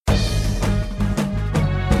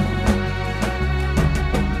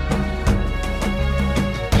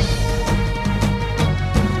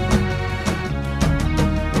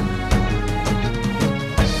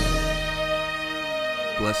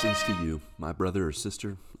brother or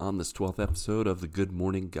sister, on this 12th episode of the Good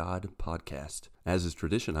Morning God podcast. As is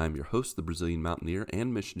tradition, I am your host, the Brazilian mountaineer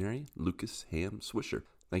and missionary, Lucas Ham Swisher.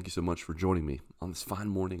 Thank you so much for joining me on this fine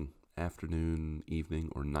morning, afternoon,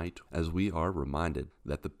 evening, or night, as we are reminded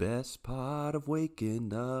that the best part of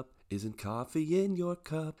waking up isn't coffee in your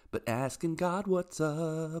cup, but asking God what's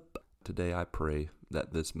up. Today I pray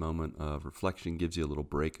that this moment of reflection gives you a little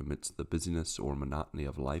break amidst the busyness or monotony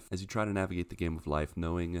of life as you try to navigate the game of life,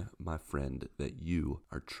 knowing, my friend, that you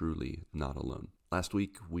are truly not alone. Last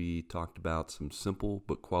week, we talked about some simple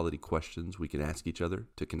but quality questions we can ask each other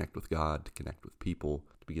to connect with God, to connect with people,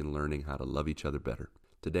 to begin learning how to love each other better.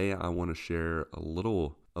 Today, I want to share a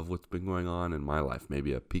little of what's been going on in my life,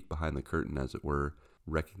 maybe a peek behind the curtain, as it were,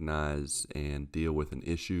 recognize and deal with an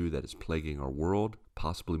issue that is plaguing our world,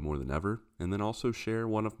 possibly more than ever, and then also share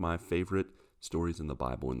one of my favorite stories in the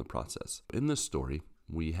Bible in the process. In this story,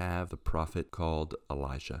 we have the prophet called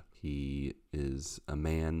Elijah. He is a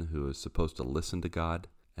man who is supposed to listen to God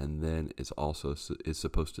and then is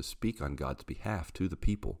supposed to speak on God's behalf to the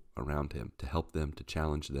people around him, to help them, to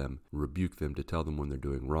challenge them, rebuke them, to tell them when they're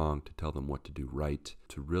doing wrong, to tell them what to do right,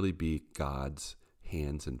 to really be God's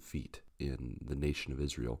hands and feet in the nation of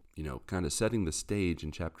Israel. Kind of setting the stage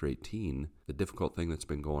in chapter 18, the difficult thing that's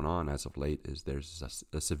been going on as of late is there's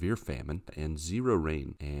a severe famine and zero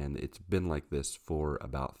rain, and it's been like this for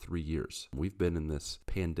about 3 years. We've been in this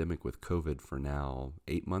pandemic with COVID for now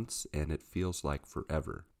 8 months, and it feels like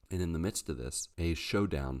forever. And in the midst of this, a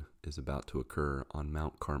showdown is about to occur on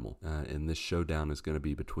Mount Carmel. And this showdown is going to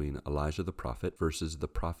be between Elijah the prophet versus the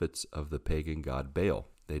prophets of the pagan god Baal.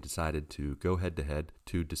 They decided to go head-to-head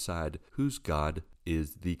to decide whose God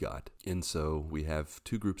is the God. And so we have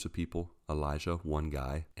two groups of people, Elijah, one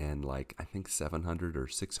guy, and I think 700 or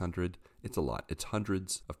 600. It's a lot. It's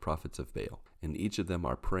hundreds of prophets of Baal. And each of them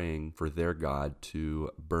are praying for their God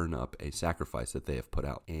to burn up a sacrifice that they have put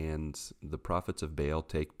out. And the prophets of Baal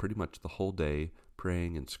take pretty much the whole day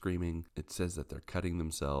praying and screaming. It says that they're cutting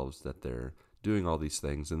themselves, that they're doing all these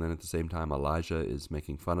things. And then at the same time, Elijah is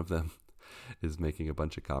making fun of them, is making a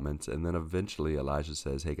bunch of comments. And then eventually Elijah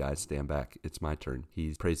says, "Hey guys, stand back. It's my turn."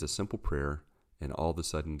 He prays a simple prayer, and all of a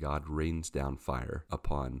sudden God rains down fire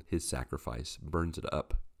upon his sacrifice, burns it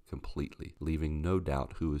up completely, leaving no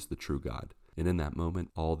doubt who is the true God. And in that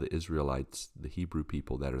moment, all the Israelites, the Hebrew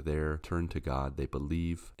people that are there, turn to God, they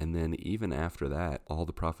believe. And then even after that, all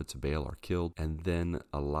the prophets of Baal are killed. And then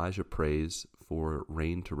Elijah prays for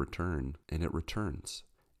rain to return, and it returns.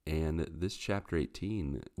 And this chapter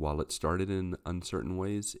 18, while it started in uncertain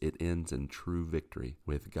ways, it ends in true victory,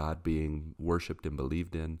 with God being worshipped and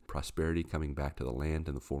believed in, prosperity coming back to the land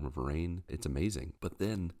in the form of rain. It's amazing. But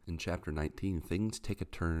then in chapter 19, things take a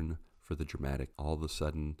turn for the dramatic. All of a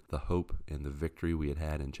sudden, the hope and the victory we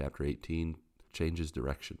had in chapter 18 changes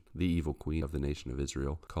direction. The evil queen of the nation of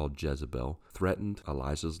Israel, called Jezebel, threatened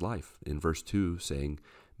Elijah's life in verse 2, saying,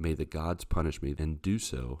 "May the gods punish me, and do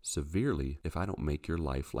so severely if I don't make your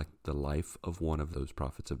life like the life of one of those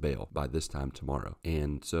prophets of Baal by this time tomorrow."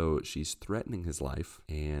 And so she's threatening his life,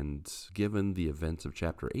 and given the events of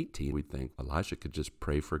chapter 18, we'd think Elijah could just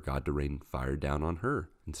pray for God to rain fire down on her.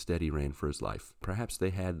 Instead, he ran for his life. Perhaps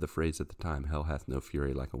they had the phrase at the time, "Hell hath no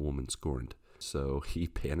fury like a woman scorned." So he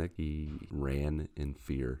panicked, he ran in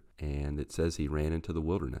fear, and it says he ran into the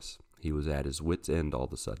wilderness. He was at his wit's end all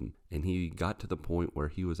of a sudden, and he got to the point where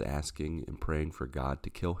he was asking and praying for God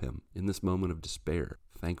to kill him. In this moment of despair,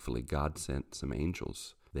 thankfully, God sent some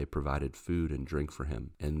angels. They provided food and drink for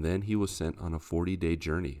him. And then he was sent on a 40-day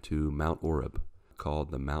journey to Mount Oreb,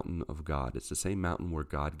 called the Mountain of God. It's the same mountain where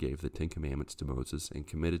God gave the 10 Commandments to Moses and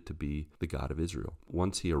committed to be the God of Israel.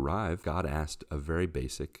 Once he arrived, God asked a very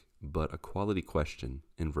basic but a quality question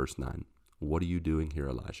in verse 9. "What are you doing here,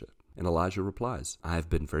 Elijah?" And Elijah replies, "I have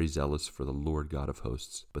been very zealous for the Lord God of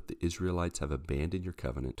hosts, but the Israelites have abandoned your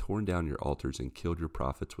covenant, torn down your altars, and killed your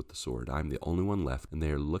prophets with the sword. I am the only one left, and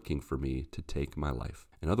they are looking for me to take my life.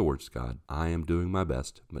 In other words, God, I am doing my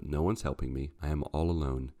best, but no one's helping me. I am all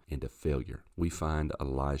alone and a failure." We find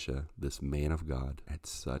Elijah, this man of God, at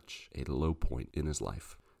such a low point in his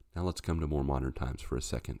life. Now let's come to more modern times for a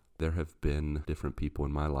second. There have been different people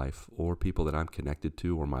in my life, or people that I'm connected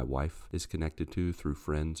to, or my wife is connected to through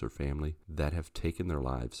friends or family, that have taken their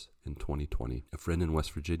lives in 2020. A friend in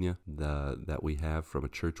West Virginia that we have from a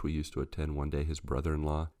church we used to attend, one day his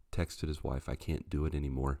brother-in-law texted his wife, "I can't do it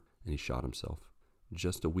anymore," and he shot himself.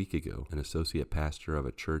 Just a week ago, an associate pastor of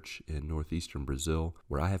a church in northeastern Brazil,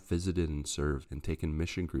 where I have visited and served and taken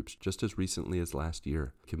mission groups just as recently as last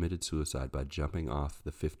year, committed suicide by jumping off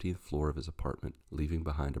the 15th floor of his apartment, leaving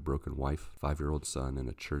behind a broken wife, 5-year-old son, and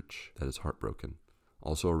a church that is heartbroken.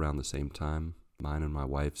 Also around the same time, mine and my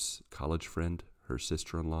wife's college friend, her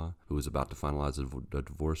sister-in-law, who was about to finalize a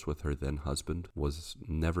divorce with her then husband, was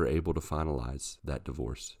never able to finalize that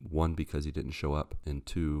divorce. One, because he didn't show up, and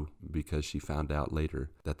two, because she found out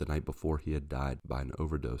later that the night before he had died by an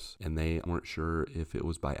overdose, and they weren't sure if it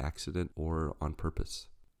was by accident or on purpose.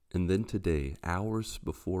 And then today, hours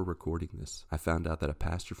before recording this, I found out that a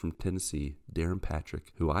pastor from Tennessee, Darren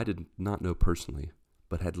Patrick, who I did not know personally,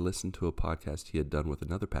 but had listened to a podcast he had done with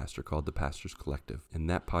another pastor called The Pastors Collective. And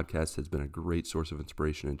that podcast has been a great source of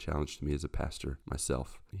inspiration and challenge to me as a pastor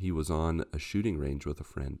myself. He was on a shooting range with a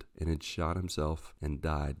friend and had shot himself and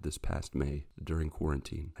died this past May during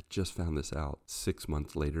quarantine. I just found this out 6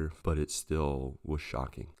 months later, but it still was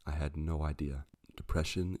shocking. I had no idea.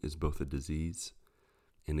 Depression is both a disease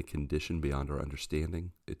and a condition beyond our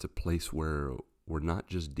understanding. It's a place where we're not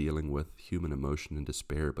just dealing with human emotion and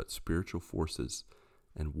despair, but spiritual forces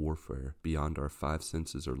and warfare beyond our five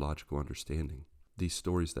senses or logical understanding. These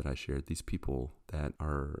stories that I shared, these people that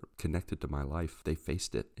are connected to my life, they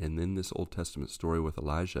faced it. And then this Old Testament story with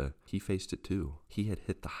Elijah, he faced it too. He had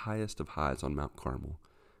hit the highest of highs on Mount Carmel,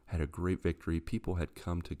 had a great victory. People had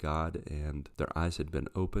come to God and their eyes had been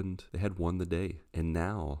opened. They had won the day. And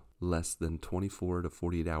now, less than 24 to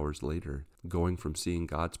 48 hours later, going from seeing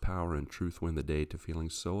God's power and truth win the day to feeling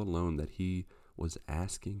so alone that he was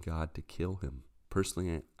asking God to kill him.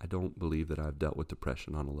 Personally, I don't believe that I've dealt with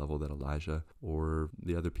depression on a level that Elijah or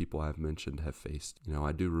the other people I've mentioned have faced.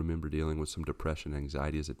 I do remember dealing with some depression and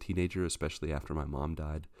anxiety as a teenager, especially after my mom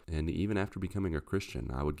died. And even after becoming a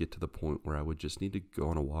Christian, I would get to the point where I would just need to go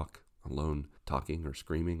on a walk alone, talking or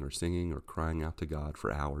screaming or singing or crying out to God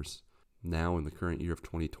for hours. Now, in the current year of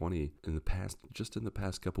 2020, in the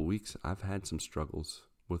past couple weeks, I've had some struggles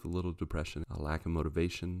with a little depression, a lack of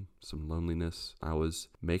motivation, some loneliness. I was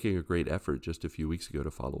making a great effort just a few weeks ago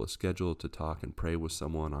to follow a schedule, to talk and pray with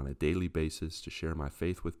someone on a daily basis, to share my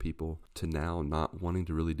faith with people, to now not wanting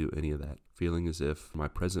to really do any of that, feeling as if my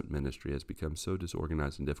present ministry has become so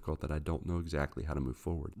disorganized and difficult that I don't know exactly how to move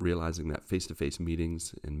forward. Realizing that face-to-face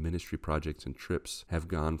meetings and ministry projects and trips have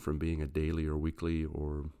gone from being a daily or weekly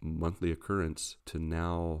or monthly occurrence to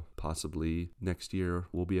now possibly next year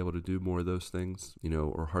we'll be able to do more of those things,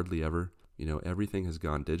 or hardly ever. Everything has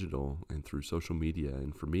gone digital and through social media.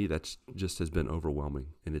 And for me, that's just has been overwhelming.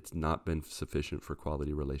 And it's not been sufficient for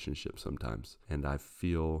quality relationships sometimes. And I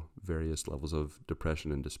feel various levels of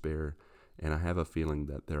depression and despair. And I have a feeling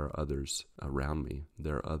that there are others around me.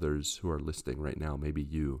 There are others who are listening right now. Maybe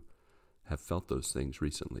you have felt those things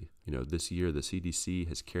recently. This year, the CDC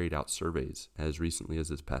has carried out surveys as recently as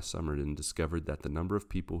this past summer and discovered that the number of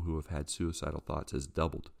people who have had suicidal thoughts has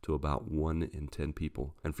doubled to about 1 in 10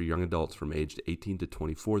 people. And for young adults from aged 18 to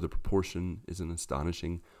 24, the proportion is an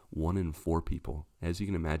astonishing 1 in 4 people. As you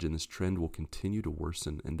can imagine, this trend will continue to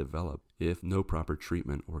worsen and develop if no proper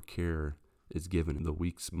treatment or care is given in the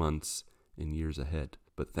weeks, months, and years ahead.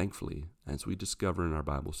 But thankfully, as we discover in our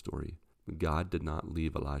Bible story, God did not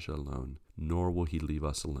leave Elijah alone, nor will he leave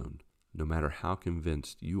us alone. No matter how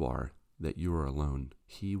convinced you are that you are alone,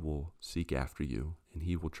 he will seek after you and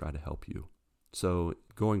he will try to help you. So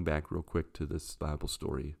going back real quick to this Bible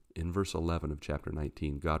story, in verse 11 of chapter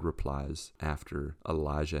 19, God replies after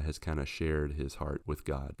Elijah has kind of shared his heart with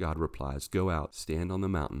God. God replies, "Go out, stand on the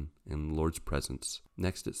mountain in the Lord's presence."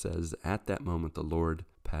 Next it says, "At that moment the Lord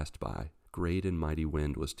passed by. Great and mighty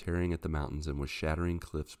wind was tearing at the mountains and was shattering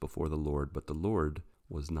cliffs before the Lord, but the Lord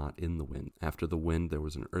was not in the wind. After the wind there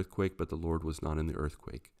was an earthquake, but the Lord was not in the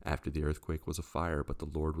earthquake. After the earthquake was a fire, but the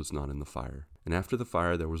Lord was not in the fire. And after the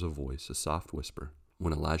fire there was a voice, a soft whisper.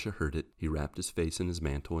 When Elijah heard it, he wrapped his face in his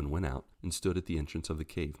mantle and went out and stood at the entrance of the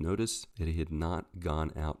cave. Notice that he had not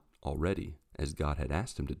gone out already, as God had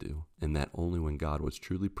asked him to do, and that only when God was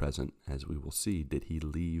truly present, as we will see, did he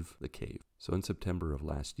leave the cave. So in September of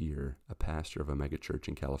last year, a pastor of a megachurch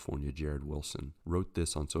in California, Jared Wilson, wrote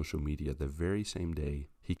this on social media the very same day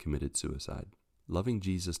he committed suicide. Loving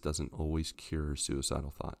Jesus doesn't always cure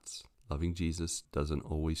suicidal thoughts. Loving Jesus doesn't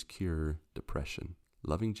always cure depression.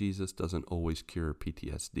 Loving Jesus doesn't always cure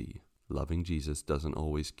PTSD. Loving Jesus doesn't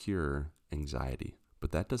always cure anxiety.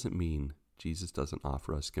 But that doesn't mean Jesus doesn't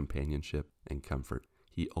offer us companionship and comfort.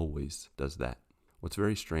 He always does that. What's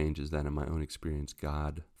very strange is that in my own experience,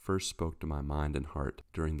 God first spoke to my mind and heart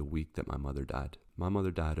during the week that my mother died. My mother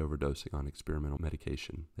died overdosing on experimental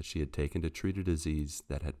medication that she had taken to treat a disease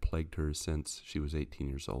that had plagued her since she was 18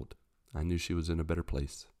 years old. I knew she was in a better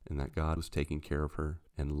place and that God was taking care of her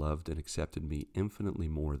and loved and accepted me infinitely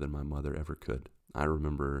more than my mother ever could. I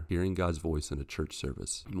remember hearing God's voice in a church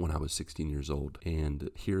service when I was 16 years old and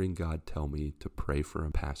hearing God tell me to pray for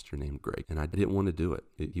a pastor named Greg. And I didn't want to do it.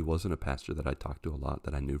 He wasn't a pastor that I talked to a lot,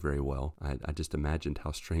 that I knew very well. I just imagined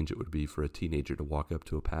how strange it would be for a teenager to walk up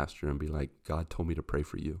to a pastor and be like, God told me to pray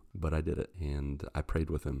for you. But I did it, and I prayed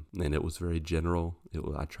with him. And it was very general.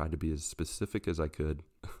 I tried to be as specific as I could.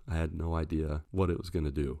 I had no idea what it was going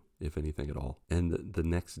to do, if anything at all. And the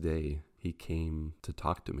next day, he came to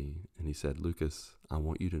talk to me, and he said, Lucas, I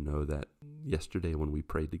want you to know that yesterday when we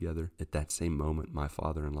prayed together, at that same moment, my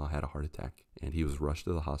father-in-law had a heart attack, and he was rushed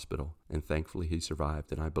to the hospital, and thankfully he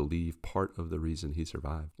survived. And I believe part of the reason he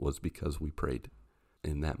survived was because we prayed.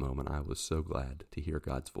 In that moment, I was so glad to hear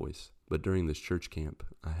God's voice. But during this church camp,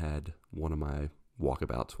 I had one of my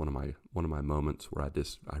walkabouts, one of my moments where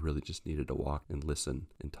I really just needed to walk and listen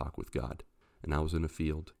and talk with God. And I was in a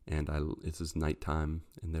field, and it was nighttime,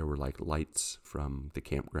 and there were like lights from the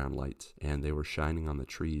campground lights, and they were shining on the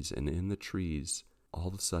trees. And in the trees, all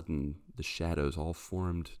of a sudden, the shadows all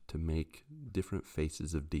formed to make different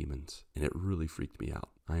faces of demons. And it really freaked me out.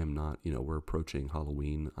 I am not, we're approaching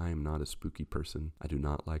Halloween. I am not a spooky person. I do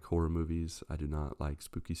not like horror movies. I do not like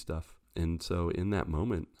spooky stuff. And so in that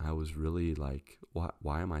moment, I was really like,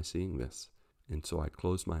 why am I seeing this? And so I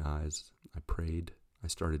closed my eyes, I prayed, I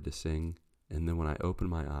started to sing. And then when I opened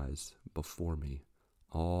my eyes, before me,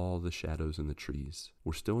 all the shadows in the trees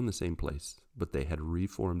were still in the same place, but they had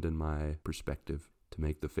reformed in my perspective to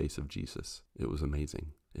make the face of Jesus. It was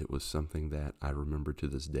amazing. It was something that I remember to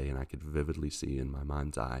this day, and I could vividly see in my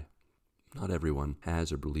mind's eye. Not everyone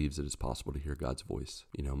has or believes it is possible to hear God's voice.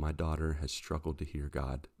 My daughter has struggled to hear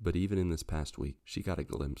God, but even in this past week, she got a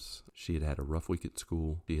glimpse. She had a rough week at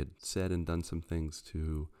school. She had said and done some things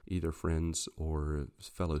to either friends or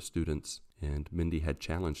fellow students, and Mindy had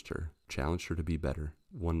challenged her to be better.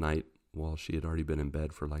 One night, while she had already been in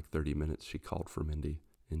bed for like 30 minutes, she called for Mindy,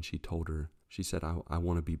 and she told her, she said, I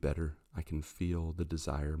want to be better. I can feel the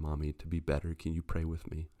desire, Mommy, to be better. Can you pray with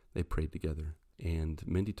me? They prayed together. And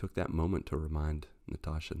Mindy took that moment to remind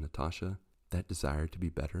Natasha, that desire to be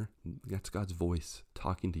better, that's God's voice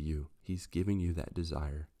talking to you. He's giving you that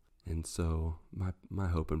desire. And so my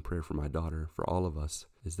hope and prayer for my daughter, for all of us,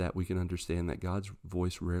 is that we can understand that God's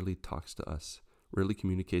voice rarely talks to us, rarely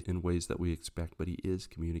communicates in ways that we expect, but he is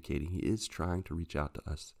communicating. He is trying to reach out to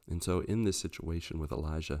us. And so in this situation with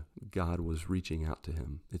Elijah, God was reaching out to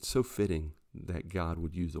him. It's so fitting that God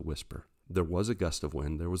would use a whisper. There was a gust of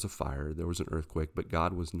wind, there was a fire, there was an earthquake, but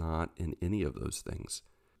God was not in any of those things.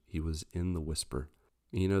 He was in the whisper.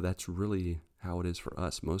 That's really how it is for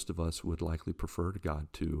us. Most of us would likely prefer God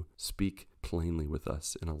to speak plainly with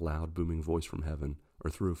us in a loud, booming voice from heaven, or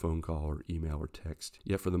through a phone call or email or text.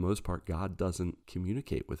 Yet for the most part, God doesn't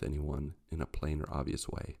communicate with anyone in a plain or obvious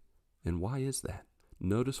way. And why is that?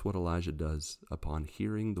 Notice what Elijah does upon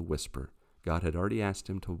hearing the whisper. God had already asked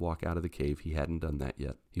him to walk out of the cave. He hadn't done that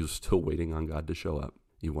yet. He was still waiting on God to show up.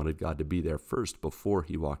 He wanted God to be there first before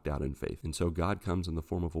he walked out in faith. And so God comes in the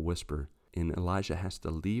form of a whisper, and Elijah has to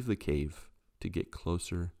leave the cave to get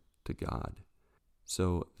closer to God.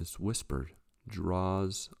 So this whisper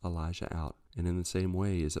draws Elijah out. And in the same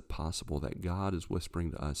way, is it possible that God is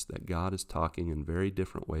whispering to us, that God is talking in very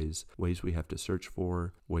different ways we have to search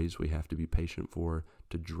for, ways we have to be patient for,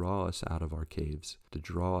 to draw us out of our caves, to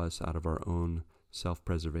draw us out of our own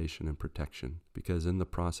self-preservation and protection. Because in the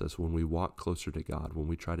process, when we walk closer to God, when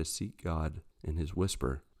we try to seek God in his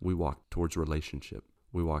whisper, we walk towards relationship.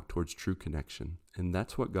 We walk towards true connection. And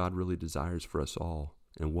that's what God really desires for us all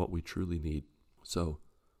and what we truly need. So,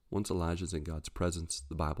 once Elijah's in God's presence,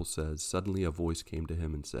 the Bible says, suddenly a voice came to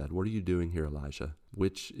him and said, "What are you doing here, Elijah?"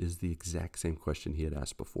 Which is the exact same question he had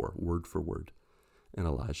asked before, word for word. And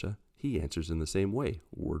Elijah, he answers in the same way,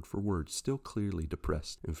 word for word, still clearly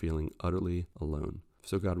depressed and feeling utterly alone.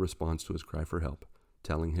 So God responds to his cry for help,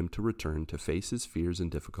 telling him to return to face his fears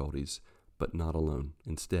and difficulties, but not alone.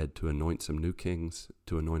 Instead, to anoint some new kings,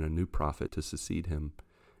 to anoint a new prophet to succeed him,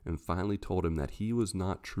 and finally told him that he was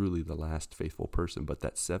not truly the last faithful person, but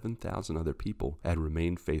that 7,000 other people had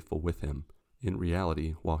remained faithful with him. In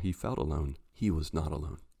reality, while he felt alone, he was not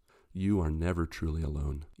alone. You are never truly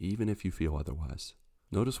alone, even if you feel otherwise.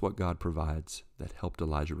 Notice what God provides that helped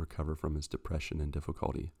Elijah recover from his depression and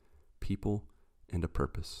difficulty. People and a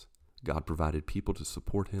purpose. God provided people to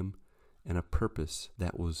support him and a purpose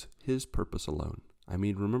that was his purpose alone.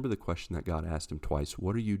 Remember the question that God asked him twice,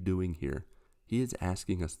 "What are you doing here?" He is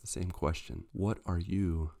asking us the same question. What are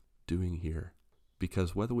you doing here?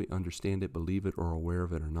 Because whether we understand it, believe it, or are aware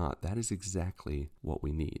of it or not, that is exactly what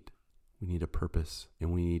we need. We need a purpose,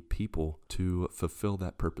 and we need people to fulfill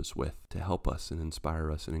that purpose with, to help us and inspire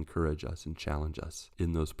us and encourage us and challenge us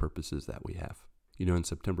in those purposes that we have. You know, in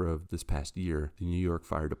September of this past year, the New York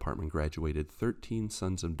Fire Department graduated 13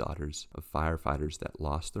 sons and daughters of firefighters that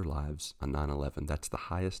lost their lives on 9/11. That's the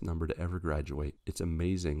highest number to ever graduate. It's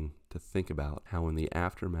amazing to think about how in the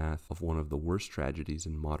aftermath of one of the worst tragedies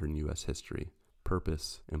in modern U.S. history,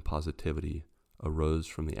 purpose and positivity arose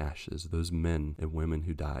from the ashes. Those men and women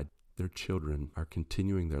who died, their children are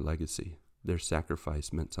continuing their legacy. Their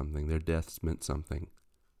sacrifice meant something. Their deaths meant something.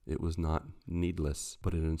 It was not needless,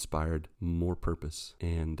 but it inspired more purpose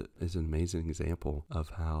and is an amazing example of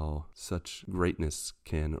how such greatness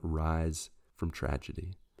can rise from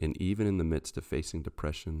tragedy. And even in the midst of facing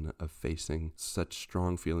depression, of facing such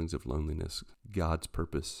strong feelings of loneliness, God's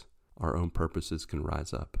purpose, our own purposes can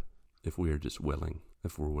rise up if we are just willing,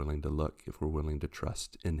 if we're willing to look, if we're willing to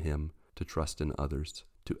trust in Him, to trust in others,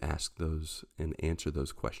 to ask those and answer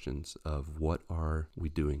those questions of what are we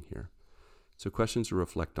doing here? So questions to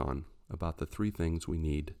reflect on about the 3 things we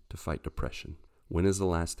need to fight depression. When is the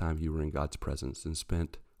last time you were in God's presence and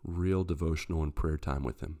spent real devotional and prayer time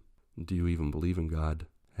with Him? Do you even believe in God?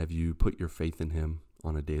 Have you put your faith in Him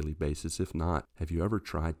on a daily basis? If not, have you ever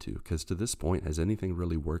tried to? Because to this point, has anything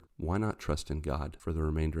really worked? Why not trust in God for the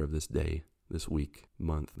remainder of this day, this week,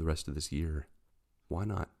 month, the rest of this year? Why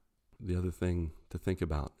not? The other thing to think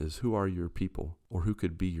about is, who are your people, or who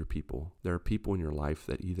could be your people? There are people in your life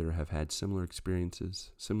that either have had similar experiences,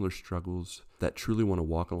 similar struggles, that truly want to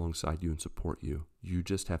walk alongside you and support you. You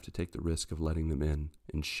just have to take the risk of letting them in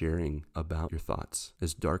and sharing about your thoughts.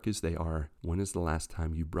 As dark as they are, when is the last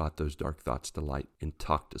time you brought those dark thoughts to light and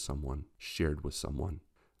talked to someone, shared with someone?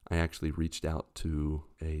 I actually reached out to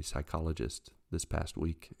a psychologist this past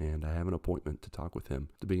week, and I have an appointment to talk with him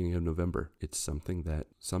at the beginning of November. It's something that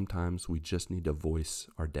sometimes we just need to voice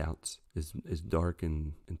our doubts. As dark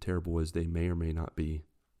and terrible as they may or may not be,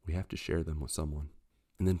 we have to share them with someone.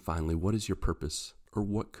 And then finally, what is your purpose, or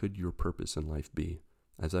what could your purpose in life be?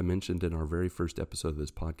 As I mentioned in our very first episode of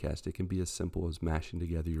this podcast, it can be as simple as mashing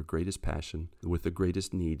together your greatest passion with the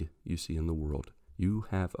greatest need you see in the world. You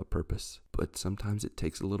have a purpose, but sometimes it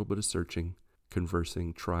takes a little bit of searching,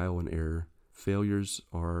 conversing, trial and error. Failures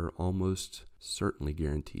are almost certainly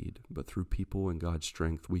guaranteed, but through people and God's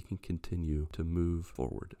strength, we can continue to move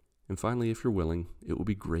forward. And finally, if you're willing, it would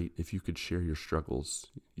be great if you could share your struggles,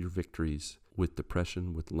 your victories with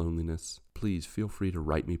depression, with loneliness. Please feel free to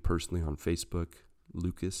write me personally on Facebook.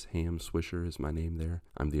 Lucas Ham Swisher is my name there.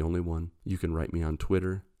 I'm the only one. You can write me on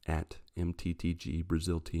Twitter at MTTG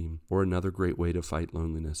Brazil Team. Or another great way to fight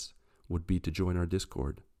loneliness would be to join our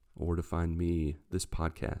Discord, or to find me, this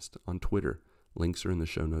podcast, on Twitter. Links are in the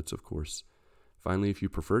show notes, of course. Finally, if you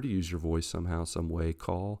prefer to use your voice somehow, some way,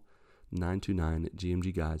 call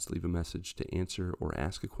 929-GMG-GUIDES. Leave a message to answer or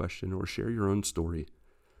ask a question or share your own story.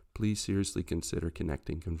 Please seriously consider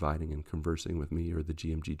connecting, confiding, and conversing with me or the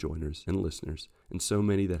GMG joiners and listeners, and so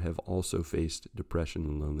many that have also faced depression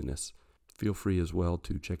and loneliness. Feel free as well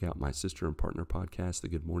to check out my sister and partner podcast, The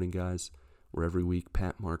Good Morning Guys, where every week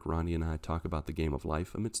Pat, Mark, Ronnie, and I talk about the game of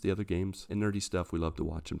life amidst the other games and nerdy stuff we love to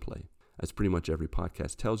watch and play. As pretty much every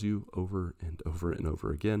podcast tells you over and over and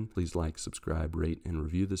over again, please like, subscribe, rate, and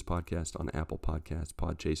review this podcast on Apple Podcasts,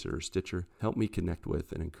 Podchaser, or Stitcher. Help me connect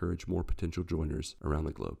with and encourage more potential joiners around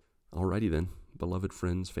the globe. Alrighty then, beloved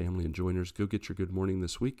friends, family, and joiners, go get your good morning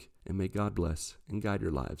this week, and may God bless and guide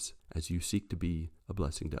your lives as you seek to be a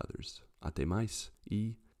blessing to others. Até mais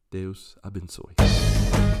e Deus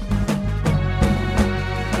abençoe.